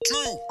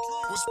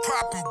What's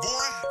poppin',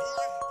 boy?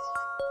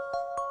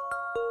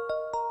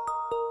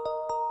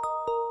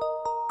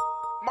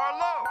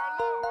 Marlo,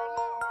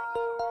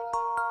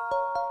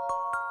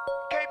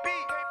 KB,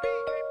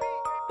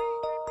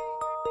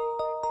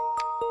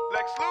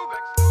 Lex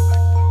Luger.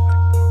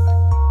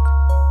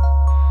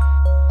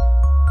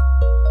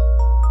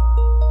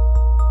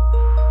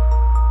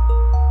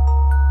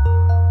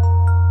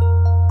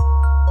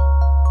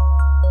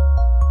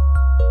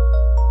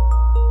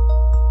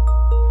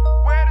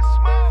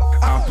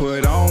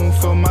 Put on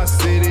for my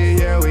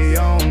city, yeah, we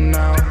on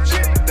now.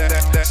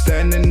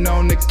 Standing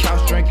on the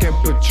couch, drinking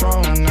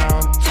Patron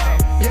now.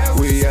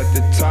 We at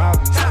the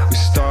top, we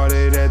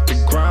started at the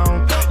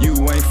ground. You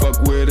ain't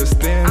fuck with us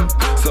then,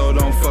 so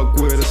don't fuck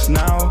with us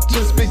now.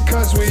 Just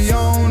because we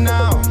on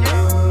now,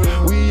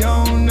 we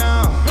on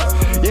now.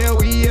 Yeah,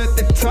 we at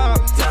the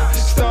top,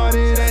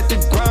 started at the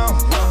ground.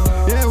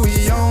 Yeah,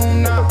 we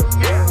on now,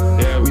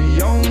 yeah,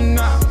 we on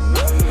now.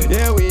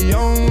 Yeah, we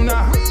on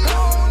now,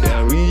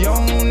 yeah, we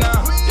on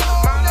now.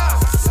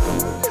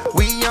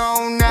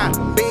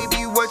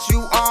 Baby, what you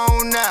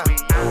on now?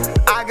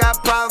 I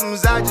got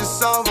problems, I just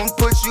solve them,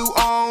 put you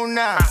on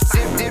now.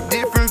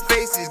 Different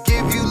faces,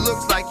 give you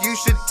looks like you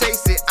should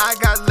taste it. I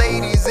got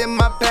ladies in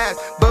my past,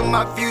 but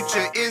my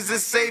future is a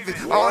saving.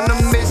 On a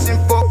mission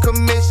for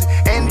commission,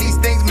 and these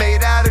things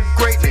made out of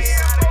greatness.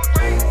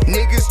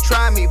 Niggas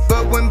try me,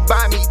 but when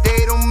by me,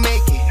 they don't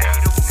make it.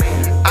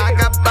 I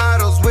got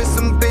bottles with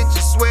some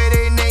bitches, swear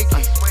they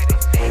naked.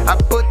 I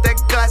put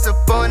that glass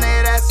up on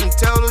that ass and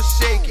tell her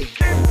shake it.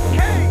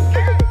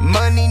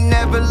 Money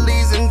never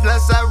leaves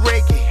unless I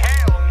rake it,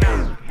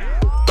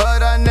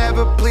 but I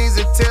never please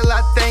it till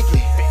I thank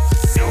it.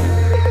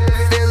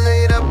 Fill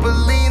it up a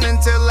lean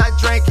until I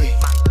drink it.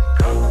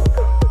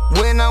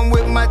 When I'm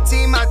with my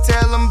team, I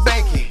tell them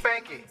bank it.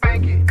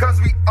 Cause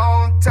we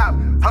on top,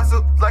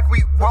 hustle like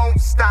we won't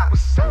stop.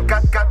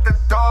 Got the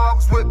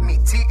dogs with me,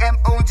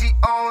 TMOG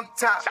on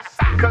top.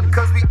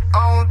 Cause we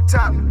on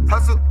top,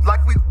 hustle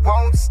like we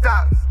won't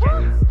stop.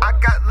 I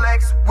got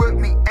Lex with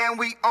me and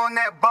we on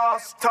that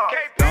boss talk.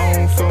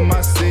 On for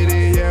my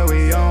city, yeah,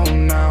 we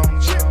on now.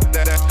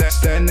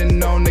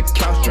 Standing on the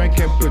couch,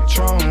 drinking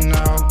Patron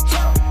now.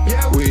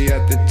 We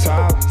at the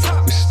top,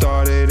 we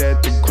started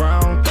at the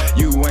ground.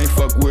 You ain't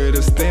fuck with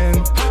us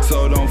then,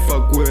 so don't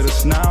fuck with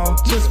us now.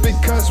 Just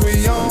because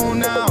we on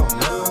now,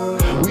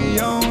 we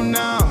on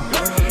now.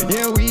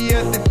 Yeah, we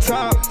at the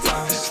top,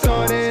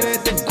 started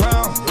at the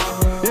ground.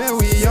 Yeah,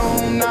 we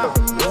on now,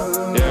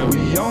 yeah,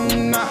 we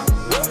on now.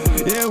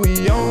 Yeah,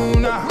 we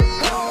on now,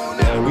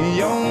 yeah,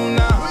 we on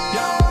now.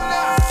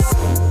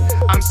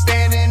 I'm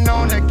standing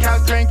on the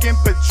couch drinking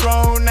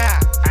Patron now.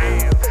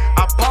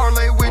 I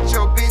parlay with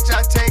your bitch,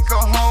 I take her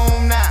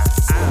home now.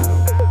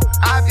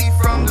 I be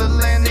from the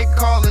land they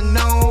callin'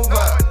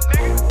 Nova.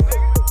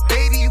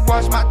 Baby,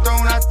 watch my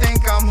throne, I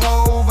think I'm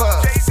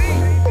Hova.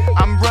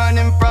 I'm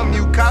running from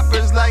you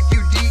coppers like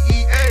you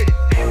DEA.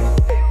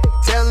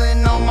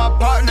 Telling on my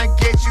partner,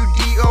 get you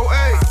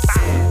DOA.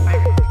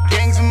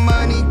 Gangs of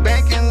money,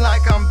 banking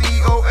like I'm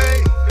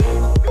BOA.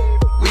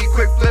 We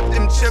quick flip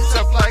them chips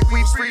up like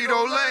we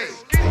Frito-Lay.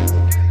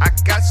 I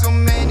got so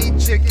many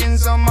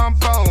chickens on my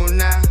phone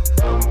now.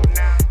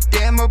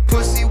 Damn, a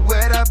pussy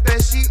wet, I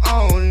bet she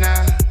on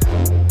now.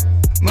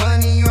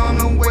 Money on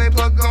the way,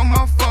 plug on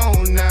my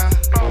phone now.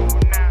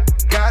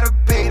 Gotta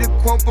pay the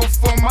quote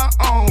before my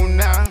own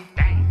now.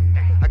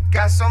 I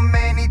got so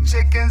many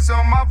chickens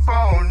on my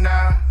phone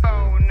now.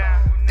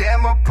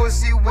 Damn, a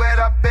pussy wet,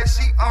 I bet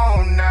she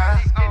on now.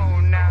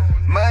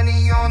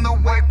 Money on the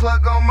way,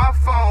 plug on my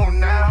phone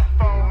now.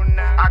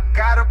 I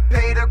gotta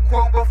pay the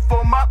quote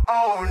before my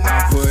own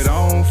now. I put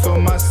on for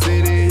my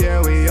city,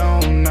 yeah, we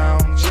on now.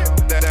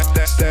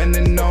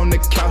 Standing on the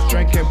couch,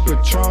 drinking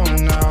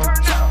Patron now.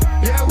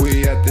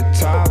 We at the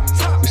top,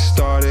 we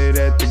started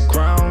at the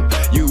ground.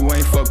 You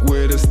ain't fuck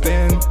with us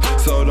then,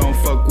 so don't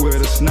fuck with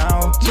us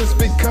now. Just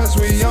because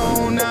we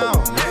on now,